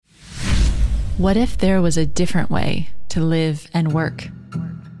What if there was a different way to live and work?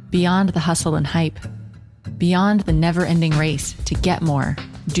 Beyond the hustle and hype, beyond the never-ending race to get more,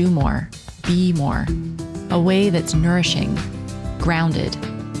 do more, be more. A way that's nourishing, grounded,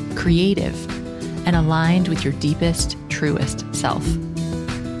 creative, and aligned with your deepest, truest self.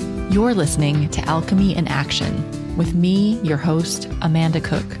 You're listening to Alchemy in Action with me, your host, Amanda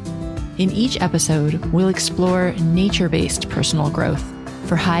Cook. In each episode, we'll explore nature-based personal growth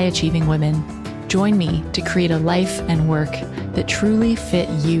for high-achieving women. Join me to create a life and work that truly fit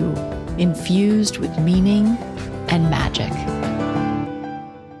you, infused with meaning and magic.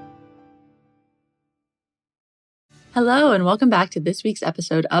 Hello, and welcome back to this week's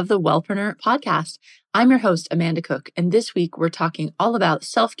episode of the Wellpreneur podcast. I'm your host, Amanda Cook, and this week we're talking all about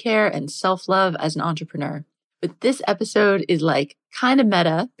self-care and self-love as an entrepreneur. But this episode is like kind of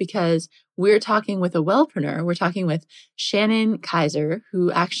meta because we're talking with a wellpreneur. We're talking with Shannon Kaiser,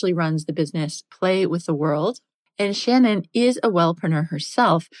 who actually runs the business Play with the World. And Shannon is a wellpreneur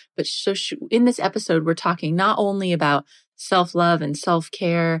herself. But in this episode, we're talking not only about self-love and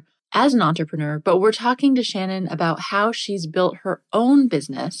self-care as an entrepreneur, but we're talking to Shannon about how she's built her own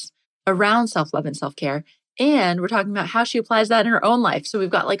business around self-love and self-care. And we're talking about how she applies that in her own life. So we've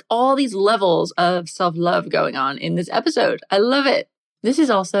got like all these levels of self-love going on in this episode. I love it. This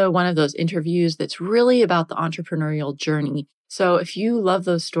is also one of those interviews that's really about the entrepreneurial journey. So if you love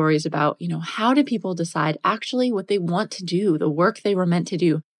those stories about, how do people decide actually what they want to do, the work they were meant to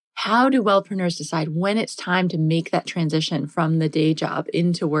do? How do wellpreneurs decide when it's time to make that transition from the day job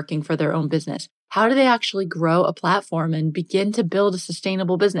into working for their own business? How do they actually grow a platform and begin to build a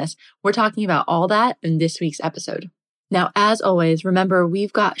sustainable business? We're talking about all that in this week's episode. Now, as always, remember,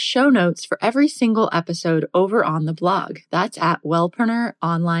 we've got show notes for every single episode over on the blog. That's at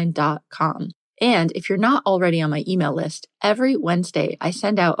wellpreneuronline.com. And if you're not already on my email list, every Wednesday, I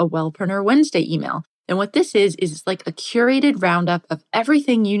send out a Wellpreneur Wednesday email. And what this is it's like a curated roundup of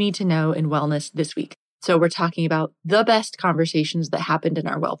everything you need to know in wellness this week. So we're talking about the best conversations that happened in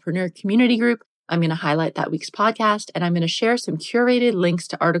our Wellpreneur community group. I'm going to highlight that week's podcast, and I'm going to share some curated links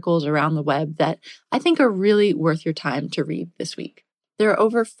to articles around the web that I think are really worth your time to read this week. There are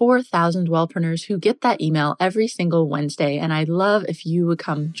over 4,000 wellpreneurs who get that email every single Wednesday, and I'd love if you would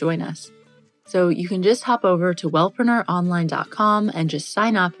come join us. So you can just hop over to wellpreneuronline.com and just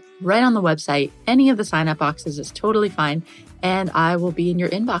sign up right on the website. Any of the sign-up boxes is totally fine, and I will be in your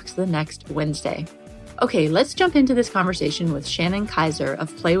inbox the next Wednesday. Okay, let's jump into this conversation with Shannon Kaiser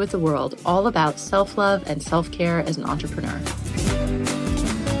of Play with the World, all about self-love and self-care as an entrepreneur.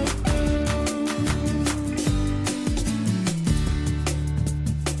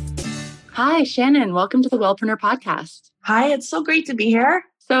 Hi, Shannon. Welcome to the Wellpreneur podcast. Hi, it's so great to be here.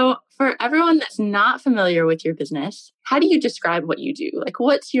 So for everyone that's not familiar with your business, how do you describe what you do? Like,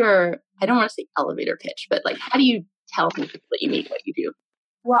 what's your, I don't want to say elevator pitch, but like, how do you tell people that you need what you do?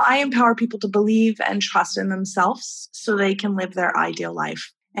 Well, I empower people to believe and trust in themselves so they can live their ideal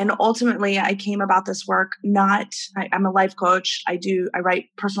life. And ultimately, I came about this work I'm a life coach. I write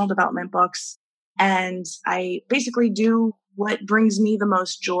personal development books, and I basically do what brings me the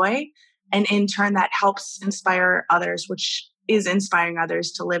most joy. And in turn, that helps inspire others, which is inspiring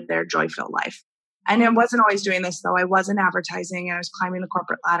others to live their joy-filled life. And I wasn't always doing this, though. I was in advertising, and I was climbing the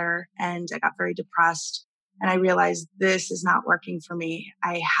corporate ladder, and I got very depressed. And I realized this is not working for me.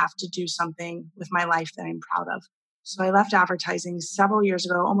 I have to do something with my life that I'm proud of. So I left advertising several years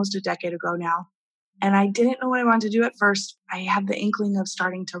ago, almost a decade ago now. And I didn't know what I wanted to do at first. I had the inkling of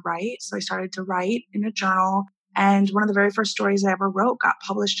starting to write. So I started to write in a journal. And one of the very first stories I ever wrote got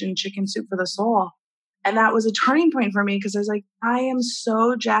published in Chicken Soup for the Soul. And that was a turning point for me because I was like, I am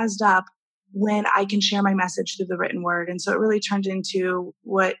so jazzed up when I can share my message through the written word. And so it really turned into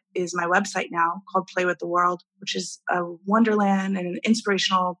what is my website now called Play with the World, which is a wonderland and an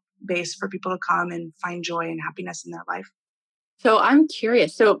inspirational base for people to come and find joy and happiness in their life. So I'm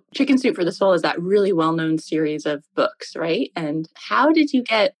curious. So Chicken Soup for the Soul is that really well-known series of books, right? And how did you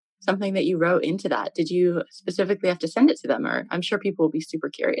get something that you wrote into that? Did you specifically have to send it to them? Or I'm sure people will be super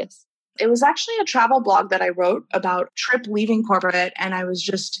curious. It was actually a travel blog that I wrote about trip leaving corporate, and I was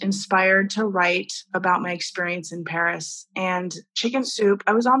just inspired to write about my experience in Paris. And Chicken Soup,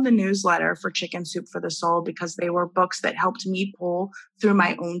 I was on the newsletter for Chicken Soup for the Soul because they were books that helped me pull through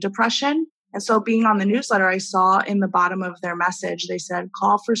my own depression. And so being on the newsletter, I saw in the bottom of their message, they said,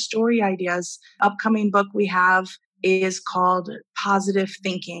 call for story ideas. Upcoming book we have is called Positive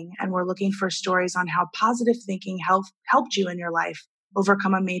Thinking. And we're looking for stories on how positive thinking helped you in your life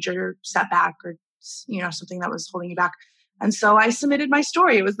overcome a major setback or, something that was holding you back. And so I submitted my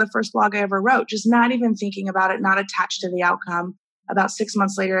story. It was the first blog I ever wrote, just not even thinking about it, not attached to the outcome. About 6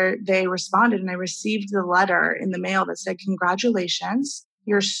 months later, they responded and I received the letter in the mail that said, congratulations,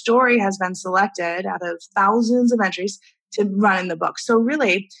 your story has been selected out of thousands of entries to run in the book. So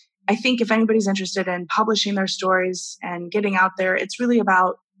really, I think if anybody's interested in publishing their stories and getting out there, it's really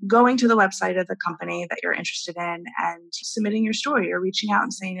about going to the website of the company that you're interested in and submitting your story or reaching out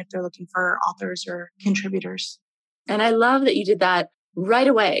and saying if they're looking for authors or contributors. And I love that you did that right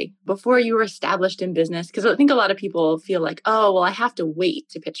away before you were established in business. Because I think a lot of people feel like, oh, well, I have to wait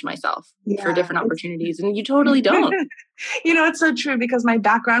to pitch myself for different opportunities. And you totally don't. It's so true because my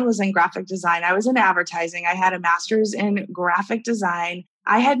background was in graphic design. I was in advertising. I had a master's in graphic design.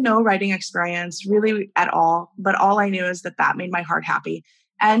 I had no writing experience really at all, but all I knew is that made my heart happy.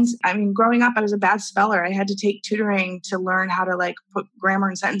 And I mean, growing up, I was a bad speller. I had to take tutoring to learn how to put grammar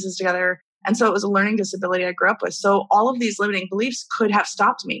and sentences together. And so it was a learning disability I grew up with. So all of these limiting beliefs could have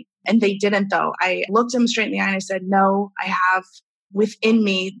stopped me. And they didn't, though. I looked them straight in the eye and I said, no, I have within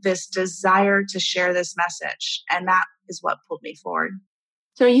me this desire to share this message. And that is what pulled me forward.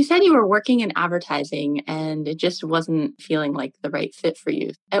 So you said you were working in advertising and it just wasn't feeling like the right fit for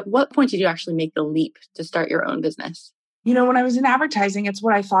you. At what point did you actually make the leap to start your own business? When I was in advertising, it's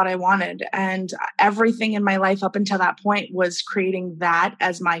what I thought I wanted. And everything in my life up until that point was creating that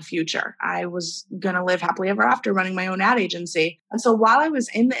as my future. I was going to live happily ever after running my own ad agency. And so while I was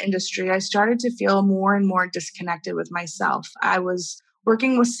in the industry, I started to feel more and more disconnected with myself. I was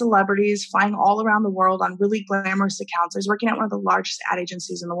working with celebrities, flying all around the world on really glamorous accounts. I was working at one of the largest ad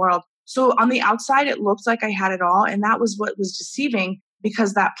agencies in the world. So on the outside, it looked like I had it all. And that was what was deceiving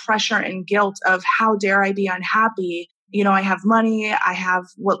because that pressure and guilt of how dare I be unhappy? I have money, I have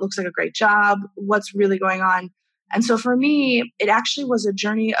what looks like a great job, what's really going on? And so for me, it actually was a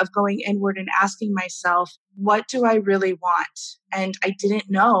journey of going inward and asking myself, what do I really want? And I didn't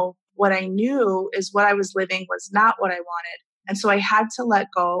know. What I knew is what I was living was not what I wanted. And so I had to let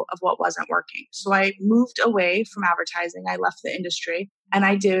go of what wasn't working. So I moved away from advertising. I left the industry and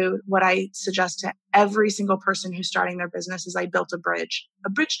I did what I suggest to every single person who's starting their business is I built a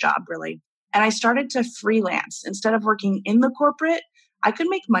bridge job really. And I started to freelance. Instead of working in the corporate, I could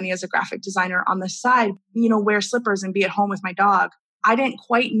make money as a graphic designer on the side, wear slippers and be at home with my dog. I didn't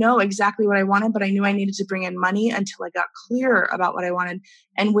quite know exactly what I wanted, but I knew I needed to bring in money until I got clear about what I wanted.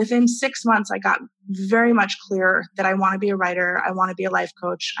 And within 6 months, I got very much clear that I want to be a writer. I want to be a life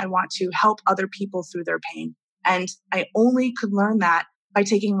coach. I want to help other people through their pain. And I only could learn that by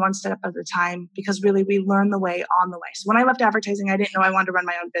taking one step at a time, because really we learn the way on the way. So when I left advertising, I didn't know I wanted to run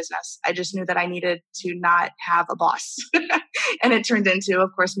my own business. I just knew that I needed to not have a boss. And it turned into,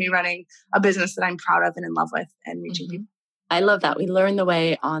 of course, me running a business that I'm proud of and in love with and reaching people. I love that. We learn the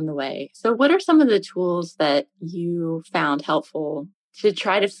way on the way. So what are some of the tools that you found helpful to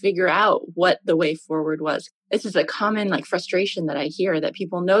try to figure out what the way forward was? This is a common frustration that I hear, that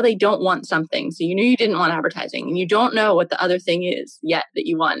people know they don't want something. So you knew you didn't want advertising and you don't know what the other thing is yet that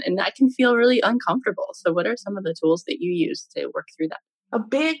you want. And that can feel really uncomfortable. So what are some of the tools that you use to work through that? A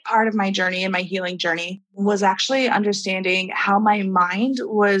big part of my journey and my healing journey was actually understanding how my mind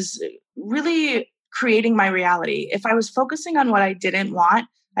was really creating my reality. If I was focusing on what I didn't want,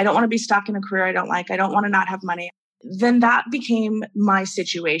 I don't want to be stuck in a career I don't like, I don't want to not have money, then that became my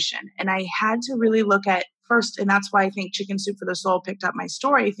situation. And I had to really look at first, and that's why I think Chicken Soup for the Soul picked up my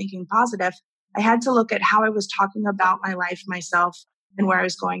story, Thinking Positive. I had to look at how I was talking about my life, myself, and where I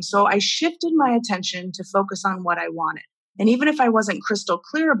was going. So I shifted my attention to focus on what I wanted. And even if I wasn't crystal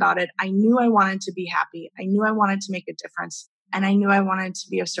clear about it, I knew I wanted to be happy. I knew I wanted to make a difference. And I knew I wanted to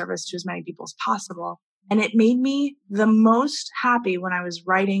be of service to as many people as possible. And it made me the most happy when I was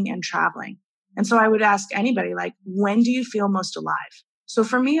writing and traveling. And so I would ask anybody, when do you feel most alive? So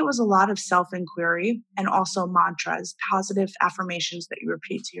for me, it was a lot of self-inquiry and also mantras, positive affirmations that you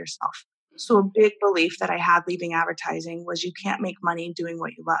repeat to yourself. So a big belief that I had leaving advertising was you can't make money doing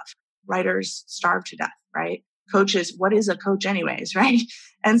what you love. Writers starve to death, right? Coaches, what is a coach anyways, right?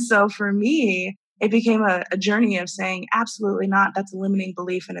 And so for me, it became a journey of saying, absolutely not. That's a limiting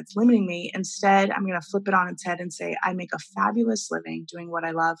belief and it's limiting me. Instead, I'm going to flip it on its head and say, I make a fabulous living doing what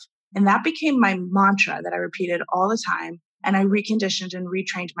I love. And that became my mantra that I repeated all the time. And I reconditioned and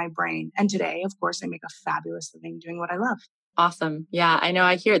retrained my brain. And today, of course, I make a fabulous living doing what I love. Awesome. Yeah, I know.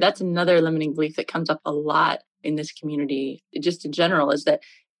 I hear that's another limiting belief that comes up a lot in this community, just in general, is that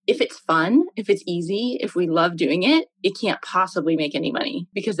if it's fun, if it's easy, if we love doing it, it can't possibly make any money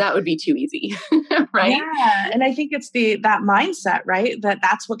because that would be too easy, right? Yeah. And I think it's that mindset, right?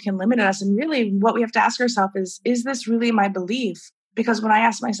 That's what can limit us. And really what we have to ask ourselves is this really my belief? Because when I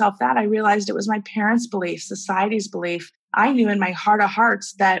asked myself that, I realized it was my parents' belief, society's belief. I knew in my heart of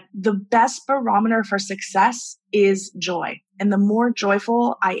hearts that the best barometer for success is joy. And the more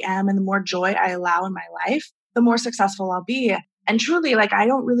joyful I am and the more joy I allow in my life, the more successful I'll be. And truly, like, I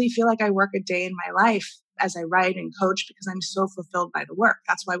don't really feel like I work a day in my life as I write and coach because I'm so fulfilled by the work.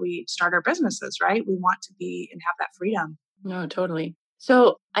 That's why we start our businesses, right? We want to be and have that freedom. No, totally.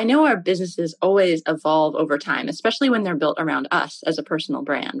 So I know our businesses always evolve over time, especially when they're built around us as a personal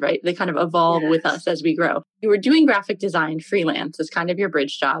brand, right? They kind of evolve with us as we grow. You were doing graphic design freelance as kind of your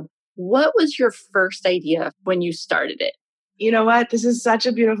bridge job. What was your first idea when you started it? You know what? This is such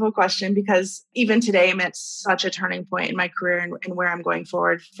a beautiful question because even today, I'm at such a turning point in my career and where I'm going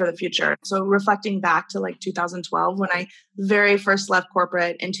forward for the future. So reflecting back to like 2012, when I very first left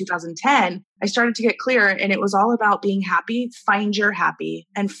corporate in 2010, I started to get clear and it was all about being happy. Find your happy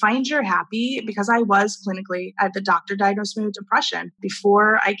and find your happy because I was clinically, the doctor diagnosed me with depression.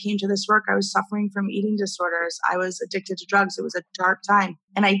 Before I came to this work, I was suffering from eating disorders. I was addicted to drugs. It was a dark time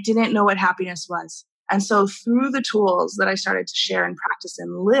and I didn't know what happiness was. And so through the tools that I started to share and practice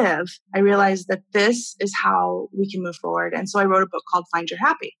and live, I realized that this is how we can move forward. And so I wrote a book called Find Your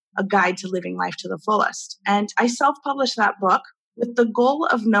Happy, a guide to living life to the fullest. And I self-published that book with the goal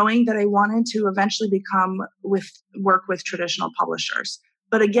of knowing that I wanted to eventually work with traditional publishers.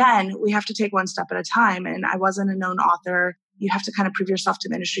 But again, we have to take one step at a time. And I wasn't a known author. You have to kind of prove yourself to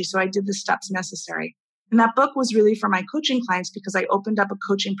the industry. So I did the steps necessary. And that book was really for my coaching clients because I opened up a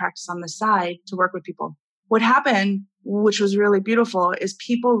coaching practice on the side to work with people. What happened, which was really beautiful, is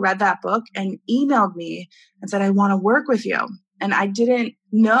people read that book and emailed me and said, I want to work with you. And I didn't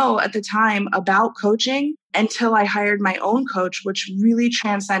know at the time about coaching until I hired my own coach, which really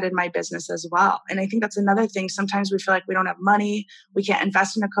transcended my business as well. And I think that's another thing. Sometimes we feel like we don't have money, we can't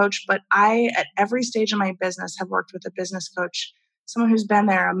invest in a coach. But I, at every stage of my business, have worked with a business coach, someone who's been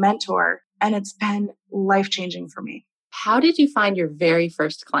there, a mentor. And it's been life-changing for me. How did you find your very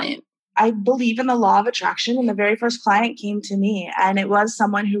first client? I believe in the law of attraction, and the very first client came to me, and it was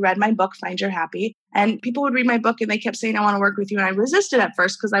someone who read my book, Find Your Happy. And people would read my book and they kept saying, I want to work with you. And I resisted at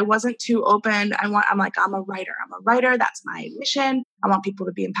first because I wasn't too open. I'm like, I'm a writer. I'm a writer. That's my mission. I want people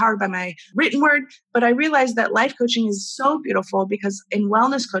to be empowered by my written word. But I realized that life coaching is so beautiful because in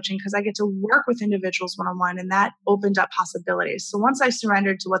wellness coaching, because I get to work with individuals one-on-one, and that opened up possibilities. So once I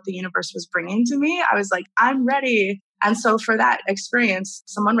surrendered to what the universe was bringing to me, I was like, I'm ready. And so for that experience,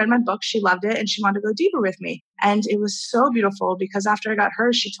 someone read my book, she loved it, and she wanted to go deeper with me. And it was so beautiful because after I got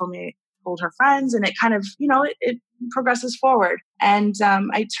hers, she told her friends, and it kind of, it progresses forward. And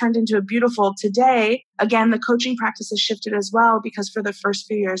I turned into a beautiful today. Again, the coaching practice has shifted as well because for the first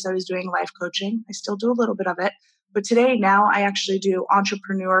few years I was doing life coaching. I still do a little bit of it. But today, now I actually do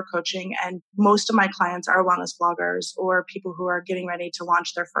entrepreneur coaching, and most of my clients are wellness bloggers or people who are getting ready to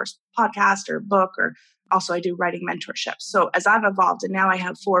launch their first podcast or book, or also I do writing mentorships. So as I've evolved and now I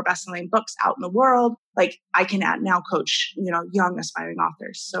have 4 best-selling books out in the world, like I can now coach, young aspiring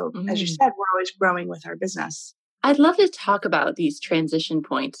authors. So as you said, we're always growing with our business. I'd love to talk about these transition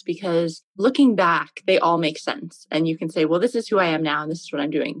points because looking back, they all make sense. And you can say, well, this is who I am now and this is what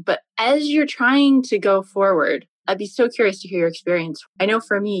I'm doing. But as you're trying to go forward, I'd be so curious to hear your experience. I know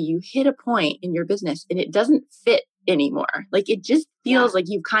for me, you hit a point in your business and it doesn't fit anymore. Like it just feels like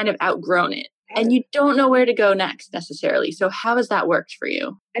you've kind of outgrown it and you don't know where to go next necessarily. So how has that worked for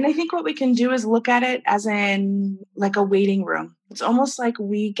you? And I think what we can do is look at it as in like a waiting room. It's almost like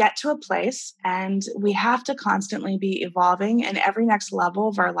we get to a place and we have to constantly be evolving, and every next level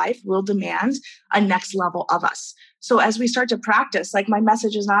of our life will demand a next level of us. So as we start to practice, like my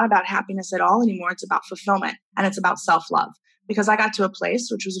message is not about happiness at all anymore. It's about fulfillment and it's about self-love, because I got to a place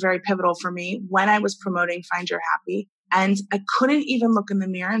which was very pivotal for me when I was promoting Find Your Happy. And I couldn't even look in the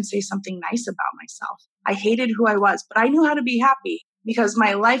mirror and say something nice about myself. I hated who I was, but I knew how to be happy because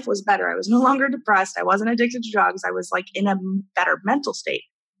my life was better. I was no longer depressed. I wasn't addicted to drugs. I was like in a better mental state.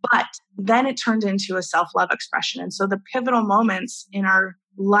 But then it turned into a self-love expression. And so the pivotal moments in our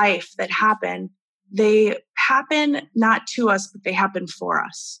life that happen, they happen not to us, but they happen for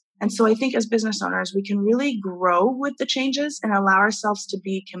us. And so I think as business owners, we can really grow with the changes and allow ourselves to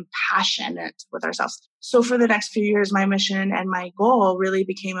be compassionate with ourselves. So for the next few years, my mission and my goal really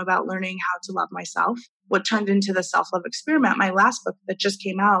became about learning how to love myself, what turned into the Self-Love Experiment, my last book that just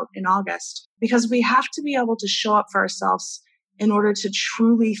came out in August, because we have to be able to show up for ourselves in order to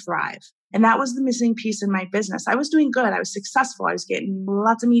truly thrive. And that was the missing piece in my business. I was doing good. I was successful. I was getting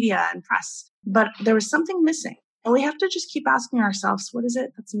lots of media and press, but there was something missing. And we have to just keep asking ourselves, what is it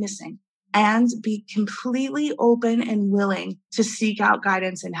that's missing? And be completely open and willing to seek out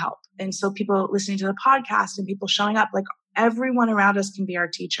guidance and help. And so people listening to the podcast and people showing up, like Everyone around us can be our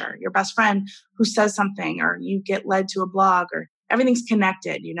teacher. Your best friend who says something, or you get led to a blog, or everything's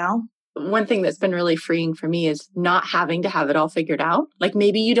connected, you know? One thing that's been really freeing for me is not having to have it all figured out. Like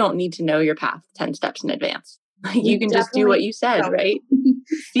maybe you don't need to know your path 10 steps in advance. You can just do what you said, right?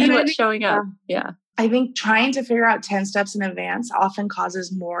 See what's showing up. Yeah. I think trying to figure out 10 steps in advance often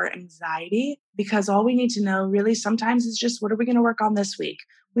causes more anxiety, because all we need to know really sometimes is just, what are we going to work on this week?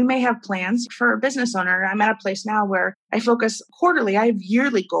 We may have plans. For a business owner, I'm at a place now where I focus quarterly. I have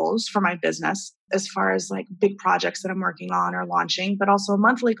yearly goals for my business as far as like big projects that I'm working on or launching, but also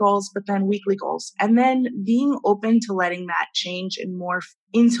monthly goals, but then weekly goals. And then being open to letting that change and morph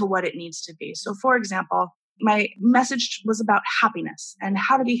into what it needs to be. So for example, my message was about happiness and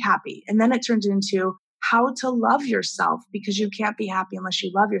how to be happy. And then it turned into how to love yourself, because you can't be happy unless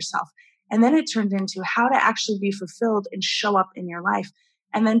you love yourself. And then it turned into how to actually be fulfilled and show up in your life.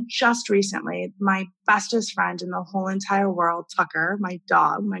 And then just recently, my bestest friend in the whole entire world, Tucker, my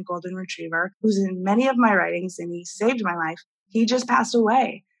dog, my golden retriever, who's in many of my writings and he saved my life, he just passed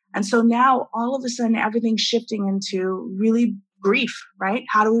away. And so now all of a sudden, everything's shifting into really grief, right?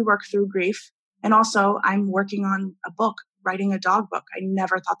 How do we work through grief? And also, I'm working on a book, writing a dog book. I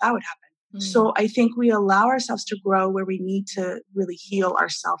never thought that would happen. So I think we allow ourselves to grow where we need to really heal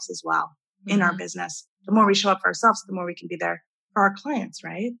ourselves as well in our business. The more we show up for ourselves, the more we can be there for our clients,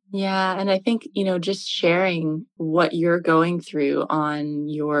 right? Yeah. And I think, just sharing what you're going through on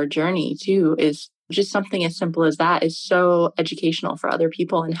your journey too is just something as simple as that is so educational for other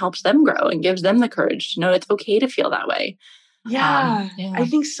people and helps them grow and gives them the courage to know it's okay to feel that way. Yeah, I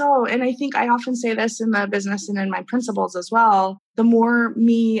think so. And I think I often say this in the business and in my principles as well. The more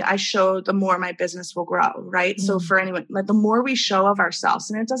me I show, the more my business will grow, right? So for anyone, like the more we show of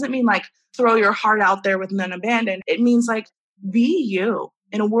ourselves, and it doesn't mean like throw your heart out there with none abandon. It means like be you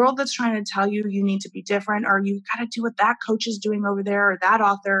in a world that's trying to tell you you need to be different, or you got to do what that coach is doing over there, or that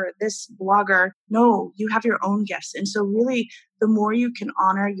author, or this blogger. No, you have your own gifts. And so really, the more you can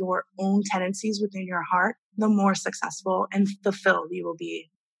honor your own tendencies within your heart, the more successful and fulfilled you will be.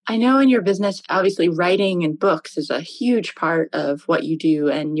 I know in your business, obviously writing and books is a huge part of what you do.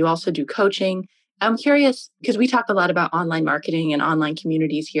 And you also do coaching. I'm curious, because we talk a lot about online marketing and online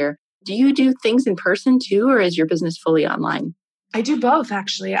communities here. Do you do things in person too, or is your business fully online? I do both,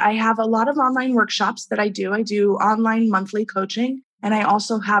 actually. I have a lot of online workshops that I do. I do online monthly coaching, and I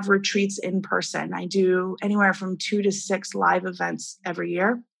also have retreats in person. I do anywhere from 2 to 6 live events every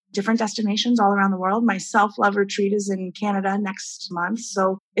year, different destinations all around the world. My self-love retreat is in Canada next month.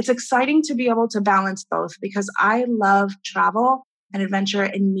 So it's exciting to be able to balance both, because I love travel and adventure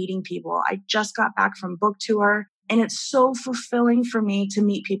and meeting people. I just got back from book tour, and it's so fulfilling for me to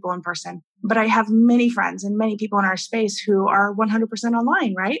meet people in person. But I have many friends and many people in our space who are 100%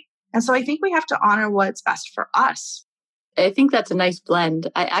 online, right? And so I think we have to honor what's best for us. I think that's a nice blend.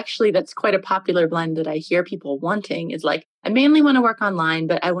 That's quite a popular blend that I hear people wanting is like, I mainly want to work online,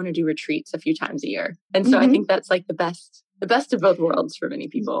 but I want to do retreats a few times a year. And so I think that's like the best of both worlds for many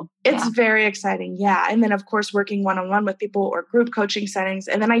people. It's very exciting. Yeah. And then of course, working one-on-one with people or group coaching settings.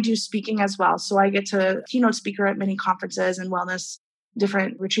 And then I do speaking as well. So I get to keynote speaker at many conferences and wellness,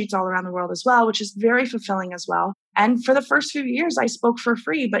 different retreats all around the world as well, which is very fulfilling as well. And for the first few years, I spoke for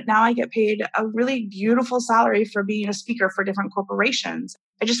free, but now I get paid a really beautiful salary for being a speaker for different corporations.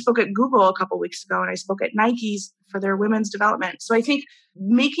 I just spoke at Google a couple of weeks ago, and I spoke at Nike's for their women's development. So I think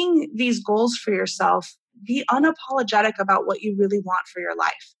making these goals for yourself, be unapologetic about what you really want for your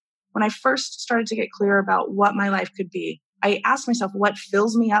life. When I first started to get clear about what my life could be, I asked myself, what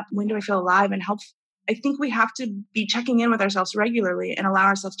fills me up? When do I feel alive and healthy? I think we have to be checking in with ourselves regularly and allow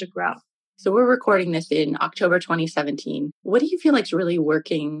ourselves to grow. So we're recording this in October 2017. What do you feel like is really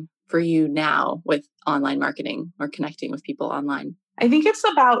working for you now with online marketing or connecting with people online? I think it's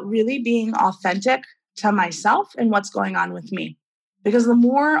about really being authentic to myself and what's going on with me. Because the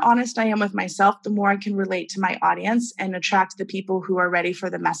more honest I am with myself, the more I can relate to my audience and attract the people who are ready for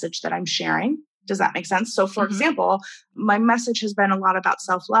the message that I'm sharing. Does that make sense? So for example, my message has been a lot about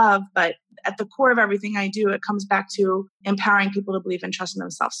self-love, but at the core of everything I do, it comes back to empowering people to believe and trust in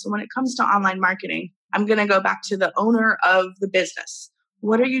themselves. So when it comes to online marketing, I'm going to go back to the owner of the business.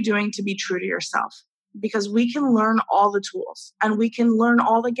 What are you doing to be true to yourself? Because we can learn all the tools and we can learn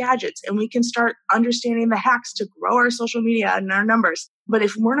all the gadgets and we can start understanding the hacks to grow our social media and our numbers. But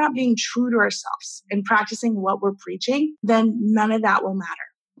if we're not being true to ourselves and practicing what we're preaching, then none of that will matter.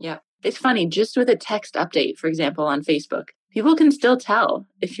 Yeah. It's funny, just with a text update, for example, on Facebook, people can still tell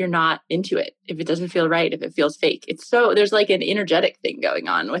if you're not into it, if it doesn't feel right, if it feels fake. There's like an energetic thing going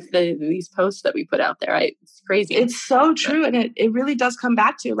on with these posts that we put out there. It's crazy. It's so true. And it really does come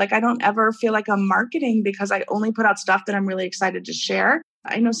back to like, I don't ever feel like I'm marketing because I only put out stuff that I'm really excited to share.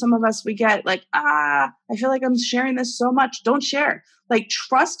 I know some of us, we get like, I feel like I'm sharing this so much. Don't share. Like,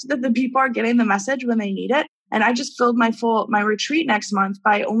 trust that the people are getting the message when they need it. And I just filled my retreat next month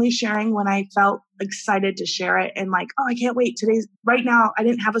by only sharing when I felt excited to share it. And like, I can't wait. Right now, I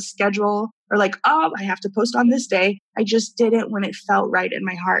didn't have a schedule or like, I have to post on this day. I just did it when it felt right in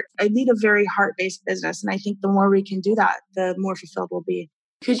my heart. I lead a very heart-based business. And I think the more we can do that, the more fulfilled we'll be.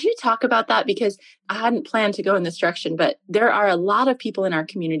 Could you talk about that? Because I hadn't planned to go in this direction, but there are a lot of people in our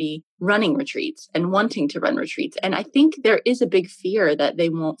community running retreats and wanting to run retreats. And I think there is a big fear that they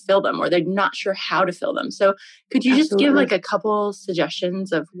won't fill them or they're not sure how to fill them. So could you just give like a couple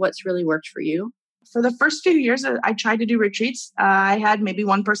suggestions of what's really worked for you? For the first few years I tried to do retreats, I had maybe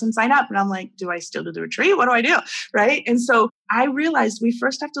one person sign up and I'm like, do I still do the retreat? What do I do? Right. And so I realized we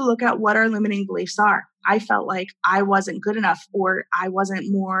first have to look at what our limiting beliefs are. I felt like I wasn't good enough or I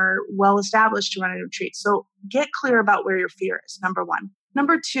wasn't more well established to run a retreat. So get clear about where your fear is, number one.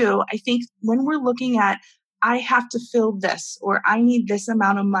 Number two, I think when we're looking at, I have to fill this or I need this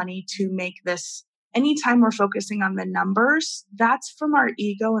amount of money to make this. Anytime we're focusing on the numbers, that's from our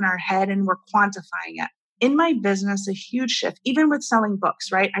ego and our head and we're quantifying it. In my business, a huge shift, even with selling books,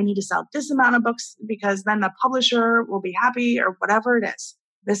 right? I need to sell this amount of books because then the publisher will be happy or whatever it is.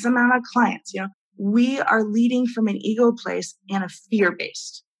 This amount of clients, we are leading from an ego place and a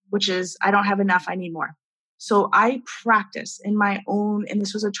fear-based, which is, I don't have enough, I need more. So I practice in my own, and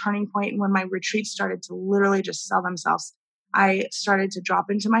this was a turning point when my retreats started to literally just sell themselves. I started to drop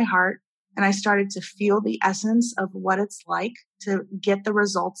into my heart. And I started to feel the essence of what it's like to get the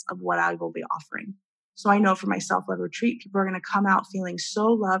results of what I will be offering. So I know for my self-led retreat, people are going to come out feeling so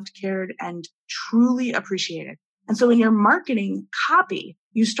loved, cared, and truly appreciated. And so in your marketing copy,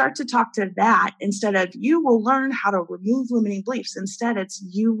 you start to talk to that instead of you will learn how to remove limiting beliefs. Instead, it's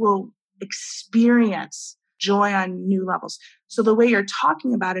you will experience joy on new levels. So the way you're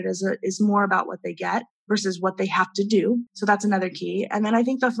talking about it is more about what they get versus what they have to do. So that's another key. And then I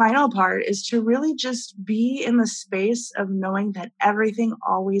think the final part is to really just be in the space of knowing that everything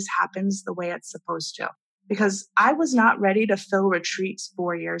always happens the way it's supposed to. Because I was not ready to fill retreats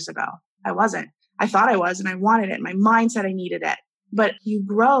 4 years ago. I wasn't. I thought I was and I wanted it. My mind said I needed it. But you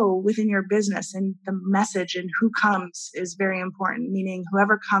grow within your business and the message and who comes is very important, meaning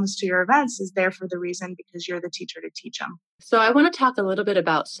whoever comes to your events is there for the reason because you're the teacher to teach them. So I want to talk a little bit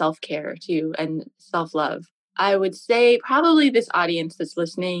about self-care too and self-love. I would say probably this audience that's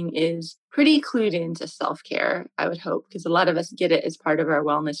listening is pretty clued into self-care, I would hope, because a lot of us get it as part of our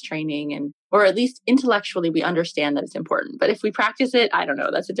wellness training or at least intellectually we understand that it's important. But if we practice it, I don't know,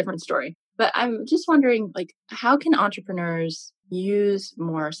 that's a different story. But I'm just wondering, like, how can entrepreneurs use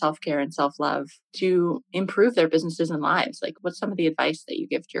more self-care and self-love to improve their businesses and lives? Like, what's some of the advice that you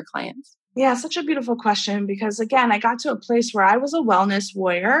give to your clients? Yeah, such a beautiful question because again, I got to a place where I was a wellness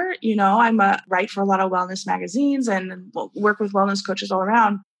warrior. I'm a write for a lot of wellness magazines and work with wellness coaches all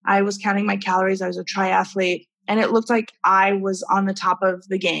around. I was counting my calories. I was a triathlete and it looked like I was on the top of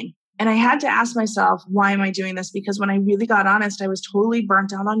the game. And I had to ask myself, why am I doing this? Because when I really got honest, I was totally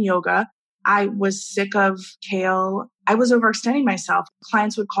burnt out on yoga. I was sick of kale. I was overextending myself.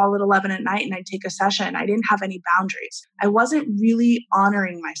 Clients would call at 11 at night and I'd take a session. I didn't have any boundaries. I wasn't really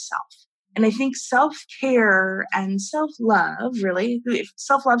honoring myself. And I think self-care and self-love, really,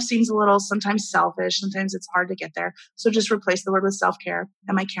 self-love seems a little sometimes selfish. Sometimes it's hard to get there. So just replace the word with self-care.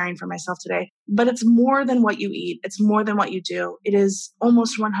 Am I caring for myself today? But it's more than what you eat. It's more than what you do. It is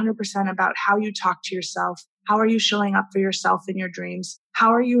almost 100% about how you talk to yourself. How are you showing up for yourself in your dreams?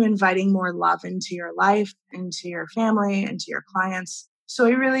 How are you inviting more love into your life, into your family, into your clients? So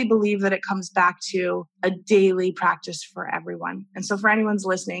I really believe that it comes back to a daily practice for everyone. And so for anyone's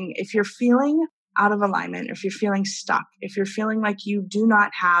listening, if you're feeling out of alignment, if you're feeling stuck, if you're feeling like you do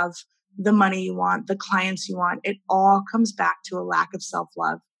not have the money you want, the clients you want, it all comes back to a lack of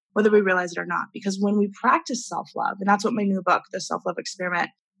self-love, whether we realize it or not. Because when we practice self-love, and that's what my new book, The Self-Love Experiment,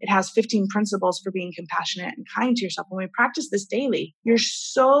 it has 15 principles for being compassionate and kind to yourself. When we practice this daily, you're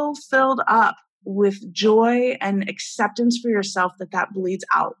so filled up with joy and acceptance for yourself that bleeds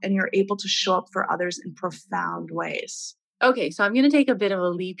out and you're able to show up for others in profound ways. Okay, so I'm going to take a bit of a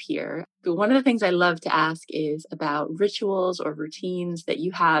leap here. But one of the things I love to ask is about rituals or routines that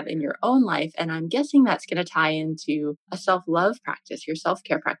you have in your own life. And I'm guessing that's going to tie into a self-love practice, your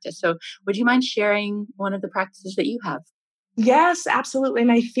self-care practice. So would you mind sharing one of the practices that you have? Yes, absolutely.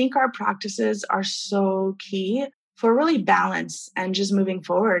 And I think our practices are so key. for really balance and just moving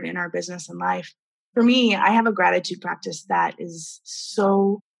forward in our business and life. For me, I have a gratitude practice that is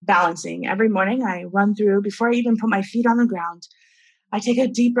so balancing. Every morning I run through, before I even put my feet on the ground, I take a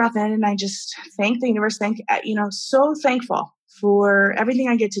deep breath in and I just thank the universe, so thankful for everything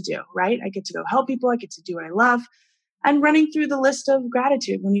I get to do, right? I get to go help people. I get to do what I love. And running through the list of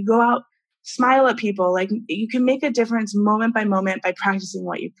gratitude. When you go out, smile at people, like you can make a difference moment by moment by practicing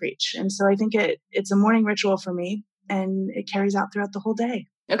what you preach. And so I think it's a morning ritual for me, and it carries out throughout the whole day.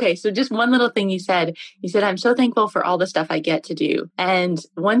 Okay, so just one little thing you said, I'm so thankful for all the stuff I get to do. And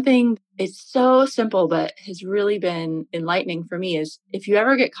one thing, it's so simple, but has really been enlightening for me is if you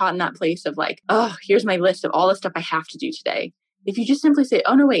ever get caught in that place of like, oh, here's my list of all the stuff I have to do today. If you just simply say,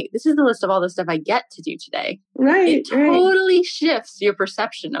 oh, no, wait, this is the list of all the stuff I get to do today. Right. It totally shifts your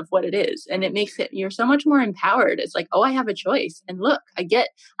perception of what it is. And it makes it, you're so much more empowered. It's like, oh, I have a choice. And look,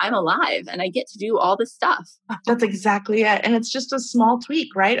 I'm alive and I get to do all this stuff. That's exactly it. And it's just a small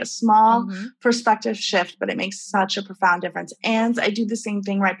tweak, right? A small perspective shift, but it makes such a profound difference. And I do the same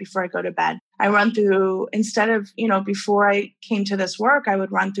thing right before I go to bed. I run through, instead of, before I came to this work, I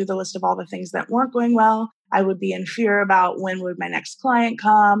would run through the list of all the things that weren't going well. I would be in fear about when would my next client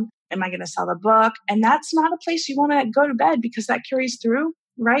come? Am I going to sell the book? And that's not a place you want to go to bed, because that carries through,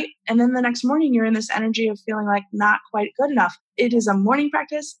 right? And then the next morning, you're in this energy of feeling like not quite good enough. It is a morning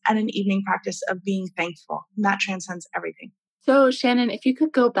practice and an evening practice of being thankful. And that transcends everything. So Shannon, if you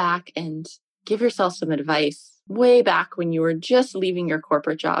could go back and give yourself some advice way back when you were just leaving your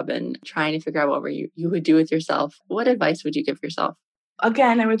corporate job and trying to figure out what you would do with yourself, what advice would you give yourself?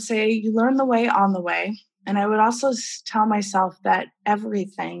 Again, I would say you learn the way on the way. And I would also tell myself that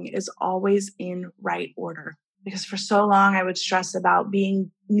everything is always in right order, because for so long I would stress about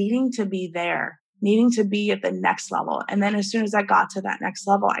needing to be there, needing to be at the next level. And then as soon as I got to that next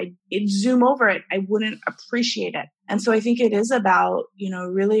level, I'd zoom over it. I wouldn't appreciate it. And so I think it is about,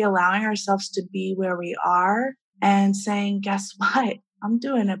 really allowing ourselves to be where we are and saying, guess what? I'm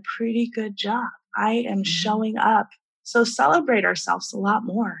doing a pretty good job. I am showing up. So celebrate ourselves a lot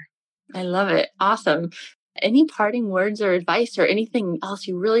more. I love it. Awesome. Any parting words or advice or anything else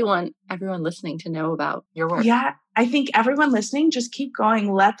you really want everyone listening to know about your work? Yeah, I think everyone listening, just keep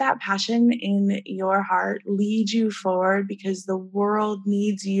going. Let that passion in your heart lead you forward, because the world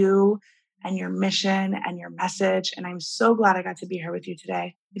needs you and your mission and your message. And I'm so glad I got to be here with you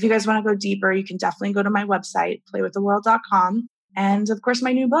today. If you guys want to go deeper, you can definitely go to my website, playwiththeworld.com. And of course,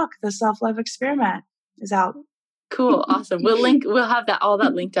 my new book, The Self-Love Experiment, is out. Cool. Awesome. We'll have all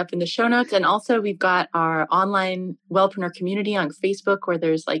that linked up in the show notes. And also we've got our online Wellpreneur community on Facebook, where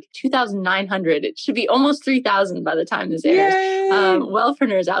there's like 2,900. It should be almost 3,000 by the time this airs.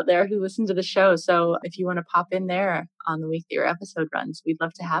 Wellpreneurs out there who listen to the show. So if you want to pop in there on the week that your episode runs, we'd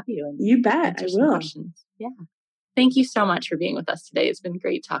love to have you. And you bet. I will. Questions. Yeah. Thank you so much for being with us today. It's been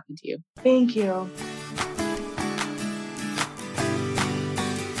great talking to you. Thank you.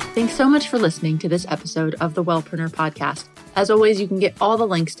 Thanks so much for listening to this episode of the Wellpreneur podcast. As always, you can get all the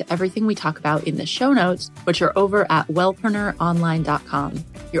links to everything we talk about in the show notes, which are over at wellpreneuronline.com.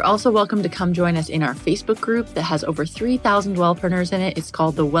 You're also welcome to come join us in our Facebook group that has over 3,000 Wellpreneurs in it. It's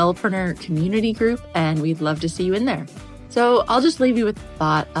called the Wellpreneur Community Group, and we'd love to see you in there. So I'll just leave you with the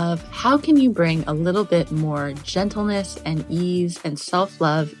thought of how can you bring a little bit more gentleness and ease and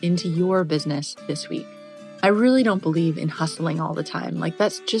self-love into your business this week? I really don't believe in hustling all the time. Like,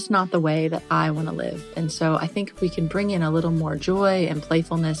 that's just not the way that I want to live. And so I think if we can bring in a little more joy and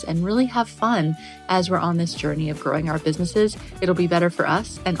playfulness and really have fun as we're on this journey of growing our businesses, it'll be better for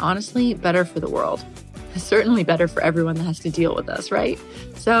us and honestly, better for the world. Certainly better for everyone that has to deal with us, right?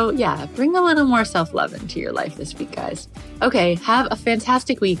 So yeah, bring a little more self-love into your life this week, guys. Okay, have a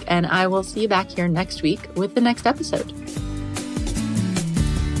fantastic week, and I will see you back here next week with the next episode.